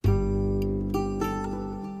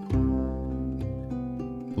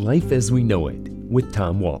Life as We Know It with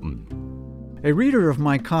Tom Walton. A reader of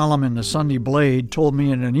my column in the Sunday Blade told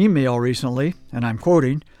me in an email recently, and I'm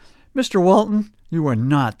quoting, "Mr. Walton, you are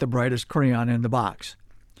not the brightest crayon in the box."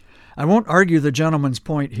 I won't argue the gentleman's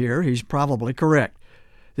point here. He's probably correct.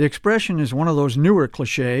 The expression is one of those newer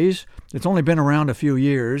cliches. It's only been around a few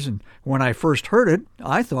years, and when I first heard it,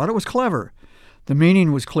 I thought it was clever. The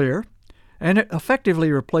meaning was clear, and it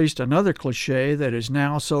effectively replaced another cliche that is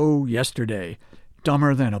now so yesterday,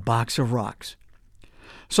 dumber than a box of rocks.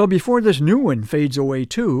 So before this new one fades away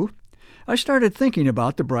too, I started thinking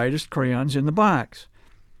about the brightest crayons in the box.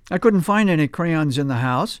 I couldn't find any crayons in the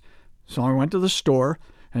house, so I went to the store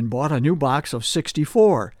and bought a new box of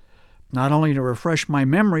 64, not only to refresh my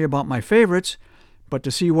memory about my favorites, but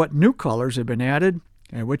to see what new colors had been added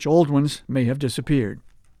and which old ones may have disappeared.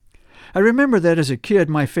 I remember that as a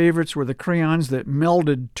kid my favorites were the crayons that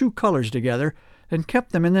melded two colors together and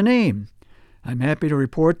kept them in the name. I'm happy to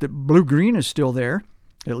report that blue-green is still there,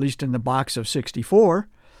 at least in the box of 64.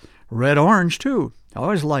 Red-orange, too. I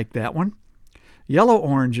always liked that one.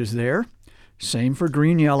 Yellow-orange is there. Same for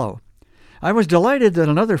green-yellow. I was delighted that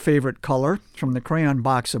another favorite color from the crayon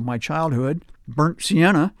box of my childhood, burnt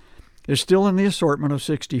sienna, is still in the assortment of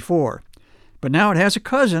 64. But now it has a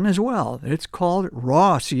cousin as well. It's called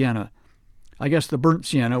raw sienna. I guess the burnt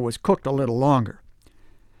sienna was cooked a little longer.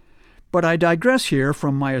 But I digress here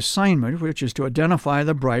from my assignment, which is to identify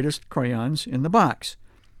the brightest crayons in the box.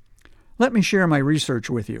 Let me share my research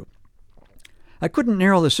with you. I couldn't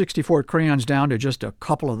narrow the 64 crayons down to just a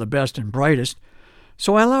couple of the best and brightest,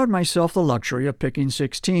 so I allowed myself the luxury of picking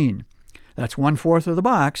 16. That's 1/4 of the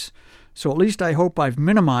box, so at least I hope I've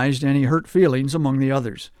minimized any hurt feelings among the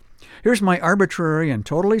others. Here's my arbitrary and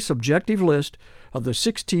totally subjective list of the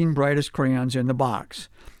 16 brightest crayons in the box.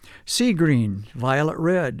 Sea green, violet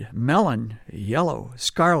red, melon, yellow,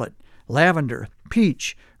 scarlet, lavender,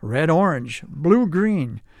 peach, red orange, blue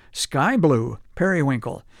green, sky blue,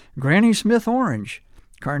 periwinkle, Granny Smith orange,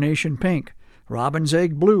 carnation pink, robin's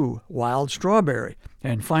egg blue, wild strawberry,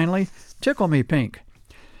 and finally, tickle me pink.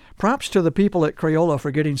 Props to the people at Crayola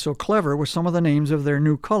for getting so clever with some of the names of their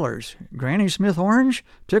new colors. Granny Smith orange,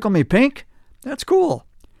 tickle me pink? That's cool.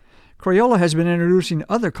 Crayola has been introducing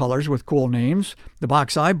other colors with cool names. The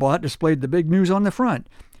box I bought displayed the big news on the front.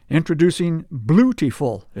 Introducing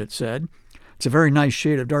Bluetiful, it said. It's a very nice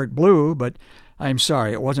shade of dark blue, but I'm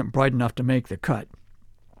sorry it wasn't bright enough to make the cut.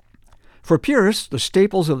 For purists, the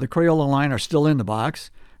staples of the Crayola line are still in the box.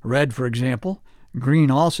 Red, for example. Green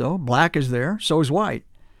also. Black is there. So is white.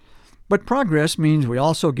 But progress means we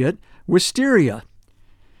also get wisteria.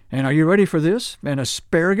 And are you ready for this? An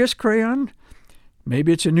asparagus crayon?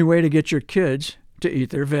 Maybe it's a new way to get your kids to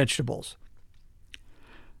eat their vegetables.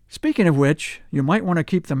 Speaking of which, you might want to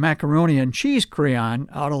keep the macaroni and cheese crayon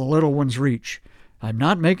out of the little one's reach. I'm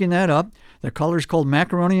not making that up. The color's called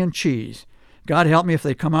macaroni and cheese. God help me if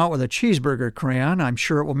they come out with a cheeseburger crayon. I'm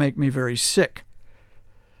sure it will make me very sick.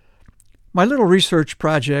 My little research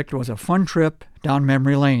project was a fun trip down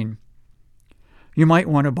memory lane. You might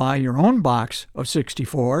want to buy your own box of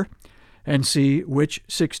 64 and see which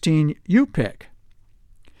 16 you pick.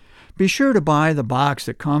 Be sure to buy the box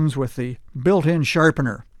that comes with the built-in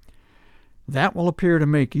sharpener. That will appear to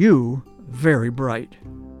make you very bright.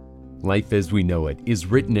 Life as We Know It is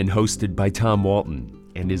written and hosted by Tom Walton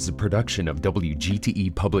and is a production of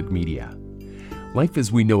WGTE Public Media. Life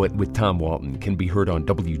as We Know It with Tom Walton can be heard on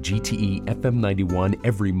WGTE FM 91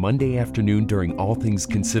 every Monday afternoon during All Things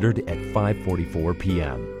Considered at 5:44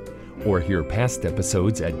 p.m. Or hear past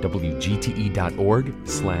episodes at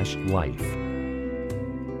wgte.org/life.